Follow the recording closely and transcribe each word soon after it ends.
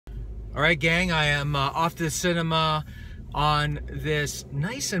All right, gang, I am off to the cinema on this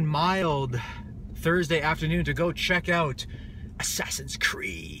nice and mild Thursday afternoon to go check out Assassin's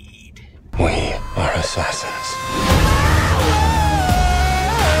Creed. We are assassins.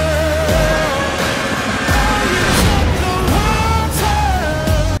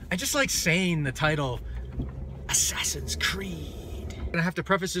 I just like saying the title, Assassin's Creed. I'm gonna have to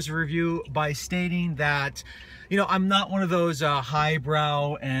preface this review by stating that, you know, I'm not one of those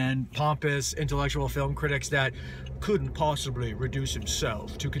highbrow and pompous intellectual film critics that couldn't possibly reduce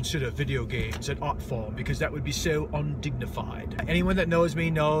himself to consider video games an art form, because that would be so undignified. Anyone that knows me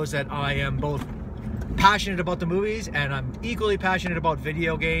knows that I am both passionate about the movies and I'm equally passionate about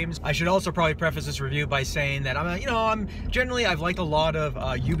video games. I should also probably preface this review by saying that I've liked a lot of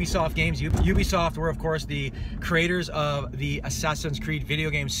Ubisoft games. Ubisoft were of course the creators of the Assassin's Creed video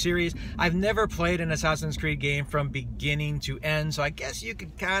game series. I've never played an Assassin's Creed game from beginning to end, so I guess you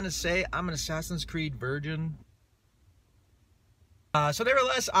could kind of say I'm an Assassin's Creed virgin. So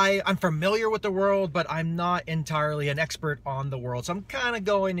nevertheless, I'm familiar with the world, but I'm not entirely an expert on the world. So I'm kind of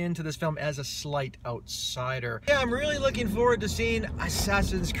going into this film as a slight outsider. Yeah, I'm really looking forward to seeing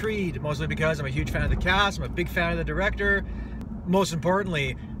Assassin's Creed, mostly because I'm a huge fan of the cast, I'm a big fan of the director. Most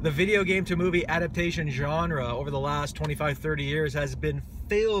importantly, the video game to movie adaptation genre over the last 25-30 years has been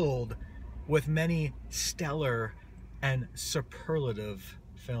filled with many stellar and superlative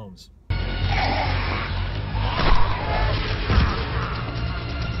films.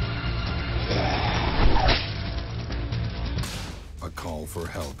 A call for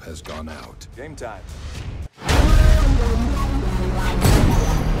help has gone out. Game time.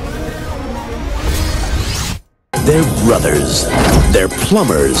 They're brothers. They're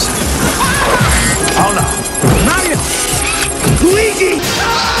plumbers. Oh no! Marion! Luigi!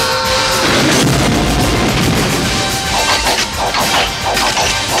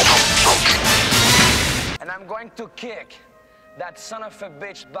 And I'm going to kick that son of a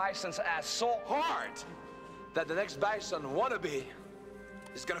bitch Bison's ass so hard that the next Bison wannabe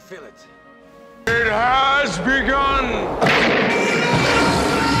is gonna feel it. It has begun!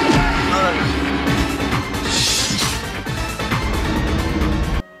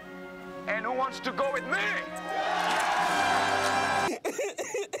 And who wants to go with me?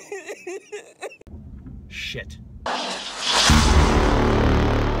 Shit.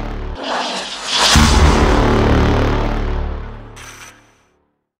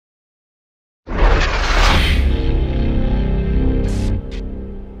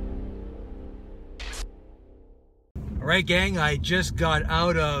 Alright, gang, I just got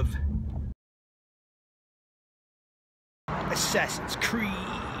out of Assassin's Creed.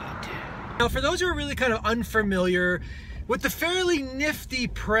 Now, for those who are really kind of unfamiliar with the fairly nifty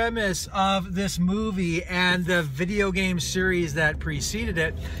premise of this movie and the video game series that preceded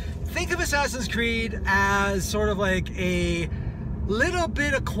it, think of Assassin's Creed as sort of like a little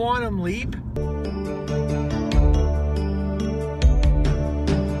bit of Quantum Leap.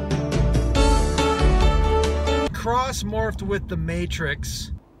 Cross-morphed with the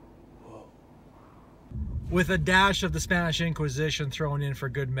Matrix, with a dash of the Spanish Inquisition thrown in for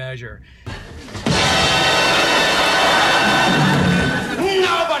good measure.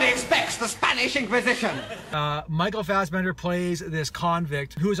 Nobody expects the Spanish Inquisition! Michael Fassbender plays this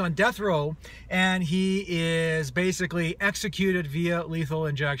convict who is on death row, and he is basically executed via lethal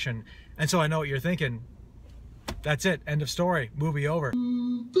injection. And so I know what you're thinking. That's it. End of story. Movie over.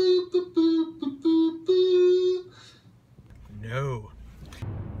 No.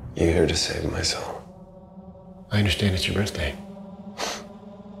 You're here to save my soul. I understand it's your birthday.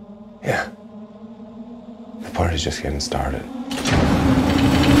 Yeah. The party's just getting started.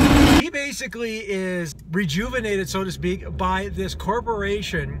 He basically is rejuvenated, so to speak, by this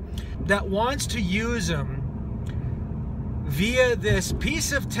corporation that wants to use him via this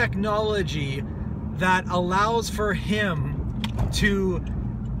piece of technology that allows for him to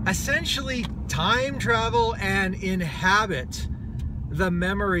essentially time travel and inhabit the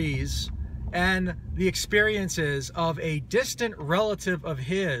memories and the experiences of a distant relative of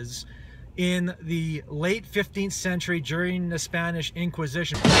his in the late 15th century during the Spanish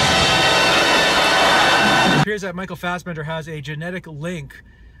Inquisition. It appears that Michael Fassbender has a genetic link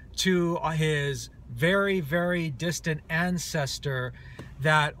to his very, very distant ancestor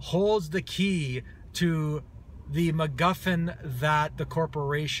that holds the key to the MacGuffin that the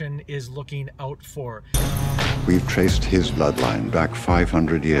corporation is looking out for. We've traced his bloodline back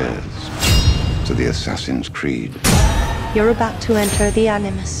 500 years to the Assassin's Creed. You're about to enter the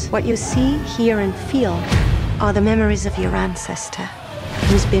Animus. What you see, hear, and feel are the memories of your ancestor,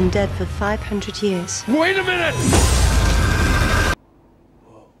 who's been dead for 500 years. Wait a minute!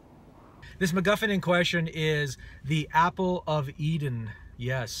 This MacGuffin in question is the Apple of Eden.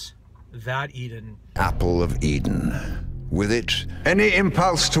 Yes, that Eden. Apple of Eden. With it, any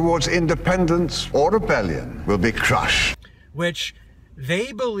impulse towards independence or rebellion will be crushed. Which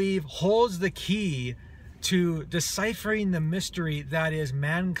they believe holds the key to deciphering the mystery that is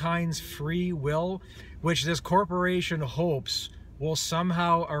mankind's free will, which this corporation hopes will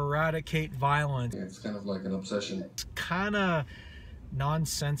somehow eradicate violence. It's kind of like an obsession. It's kind of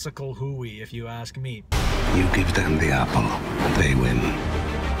nonsensical hooey, if you ask me. You give them the apple, they win.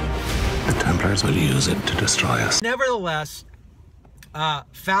 The Templars will use it to destroy us. Nevertheless,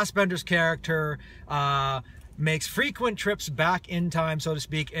 Fassbender's character makes frequent trips back in time, so to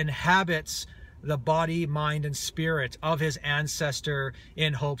speak, inhabits the body, mind, and spirit of his ancestor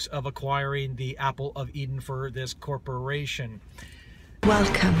in hopes of acquiring the Apple of Eden for this corporation.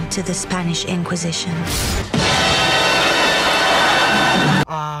 Welcome to the Spanish Inquisition.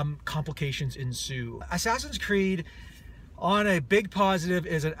 Complications ensue. Assassin's Creed, on a big positive,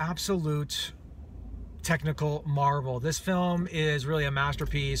 is an absolute technical marvel. This film is really a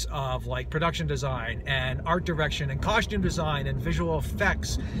masterpiece of like production design and art direction and costume design and visual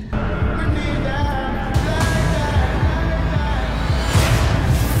effects.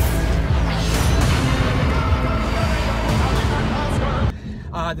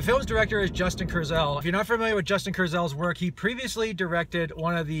 The film's director is Justin Kurzel. If you're not familiar with Justin Kurzel's work, he previously directed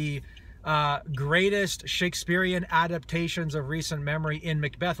one of the greatest Shakespearean adaptations of recent memory in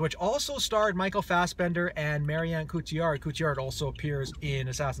Macbeth, which also starred Michael Fassbender and Marion Cotillard. Cotillard also appears in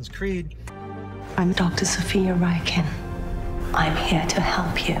Assassin's Creed. I'm Dr. Sophia Ryken. I'm here to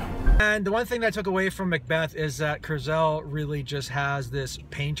help you. And the one thing that I took away from Macbeth is that Kurzel really just has this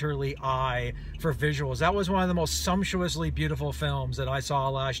painterly eye for visuals. That was one of the most sumptuously beautiful films that I saw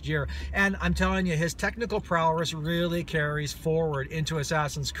last year. And I'm telling you, his technical prowess really carries forward into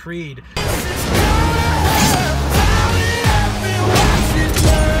Assassin's Creed.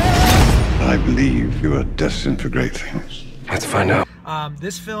 I believe you are destined for great things. Let's find out.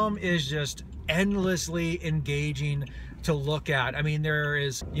 This film is just endlessly engaging to look at. I mean, there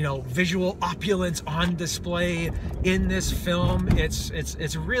is, you know, visual opulence on display in this film.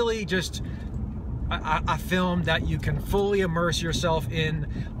 It's really just a film that you can fully immerse yourself in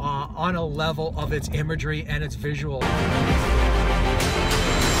on a level of its imagery and its visual.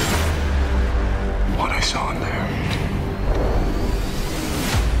 What I saw in there,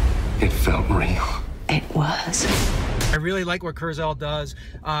 it felt real. It was. I really like what Kurzel does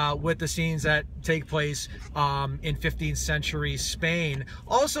with the scenes that take place in 15th century Spain.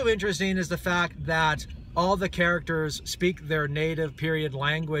 Also interesting is the fact that all the characters speak their native period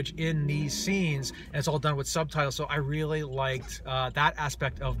language in these scenes, and it's all done with subtitles, so I really liked that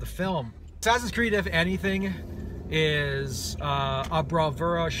aspect of the film. Assassin's Creed, if anything, is a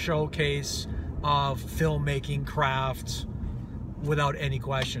bravura showcase of filmmaking craft without any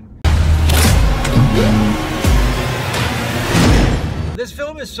question. This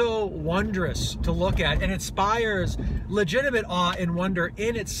film is so wondrous to look at and inspires legitimate awe and wonder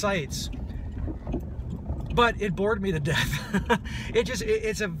in its sights. But it bored me to death.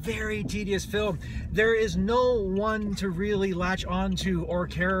 It's a very tedious film. There is no one to really latch onto or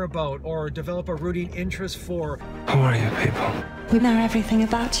care about or develop a rooting interest for. Who are you people? We know everything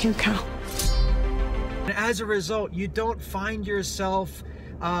about you, Cal. And as a result, you don't find yourself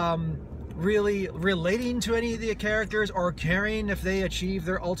really relating to any of the characters or caring if they achieve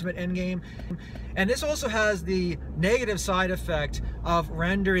their ultimate endgame. And this also has the negative side effect of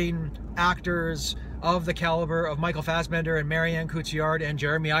rendering actors of the caliber of Michael Fassbender and Marion Cotillard and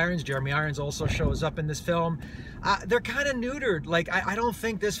Jeremy Irons. Jeremy Irons also shows up in this film. They're kind of neutered. Like, I don't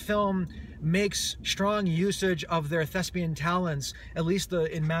think this film makes strong usage of their thespian talents, at least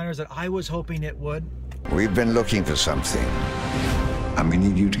in manners that I was hoping it would. We've been looking for something, and we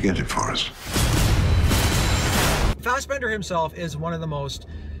need you to get it for us. Fassbender himself is one of the most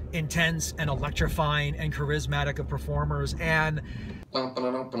intense and electrifying and charismatic of performers, and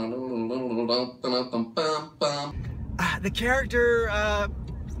the character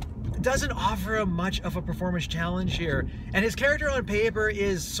doesn't offer much of a performance challenge here, and his character on paper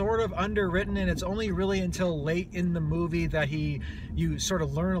is sort of underwritten, and it's only really until late in the movie that you sort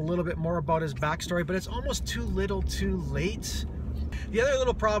of learn a little bit more about his backstory, but it's almost too little too late. The other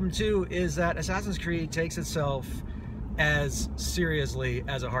little problem too is that Assassin's Creed takes itself as seriously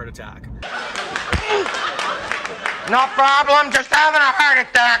as a heart attack. No problem, just having a heart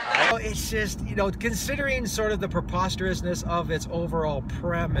attack. It's just, you know, considering sort of the preposterousness of its overall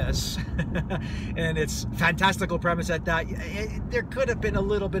premise and its fantastical premise at that, there could have been a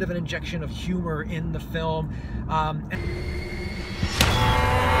little bit of an injection of humor in the film.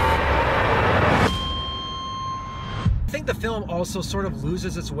 think the film also sort of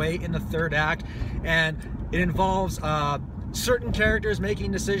loses its way in the third act, and it involves certain characters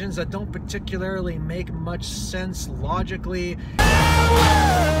making decisions that don't particularly make much sense logically.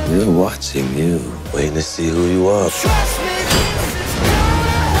 We're watching you, waiting to see who you are.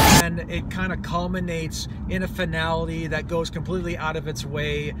 And it kind of culminates in a finality that goes completely out of its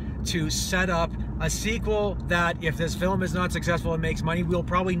way to set up a sequel that, if this film is not successful and makes money, we'll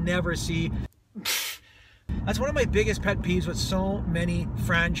probably never see. That's one of my biggest pet peeves with so many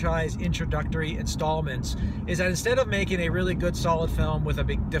franchise introductory installments, is that instead of making a really good solid film with a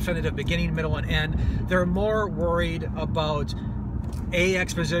big definitive beginning, middle, and end, they're more worried about A,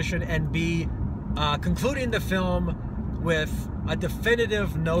 exposition, and B, concluding the film with a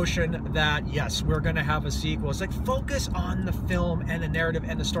definitive notion that, yes, we're going to have a sequel. It's like, focus on the film and the narrative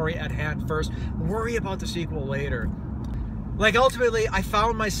and the story at hand first. Worry about the sequel later. Like, ultimately, I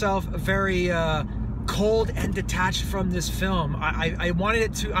found myself very cold and detached from this film. I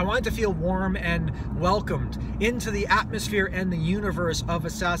wanted to feel warm and welcomed into the atmosphere and the universe of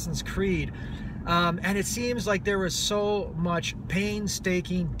Assassin's Creed. And it seems like there was so much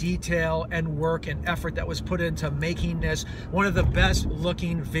painstaking detail and work and effort that was put into making this one of the best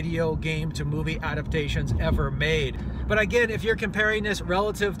looking video game to movie adaptations ever made. But again, if you're comparing this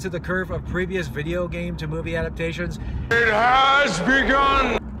relative to the curve of previous video game to movie adaptations, it has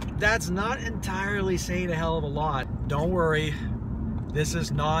begun! That's not entirely saying a hell of a lot. Don't worry, this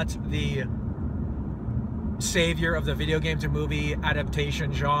is not the savior of the video game to movie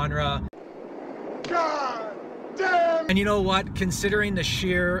adaptation genre. God damn! And you know what? Considering the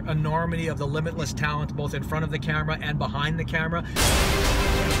sheer enormity of the limitless talent both in front of the camera and behind the camera,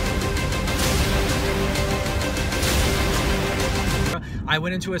 I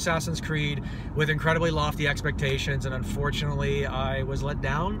went into Assassin's Creed with incredibly lofty expectations, and unfortunately I was let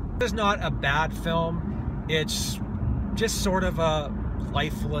down. It's not a bad film, it's just sort of a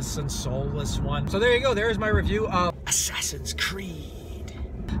lifeless and soulless one. So there you go, there's my review of Assassin's Creed.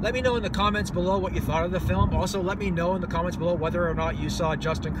 Let me know in the comments below what you thought of the film. Also, let me know in the comments below whether or not you saw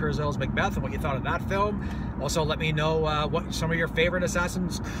Justin Kurzel's Macbeth and what you thought of that film. Also, let me know what some of your favorite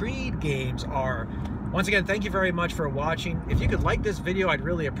Assassin's Creed games are. Once again, thank you very much for watching. If you could like this video, I'd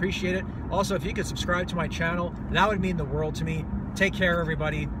really appreciate it. Also, if you could subscribe to my channel, that would mean the world to me. Take care,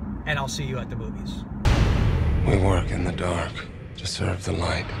 everybody, and I'll see you at the movies. We work in the dark to serve the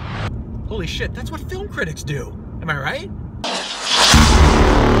light. Holy shit, that's what film critics do. Am I right?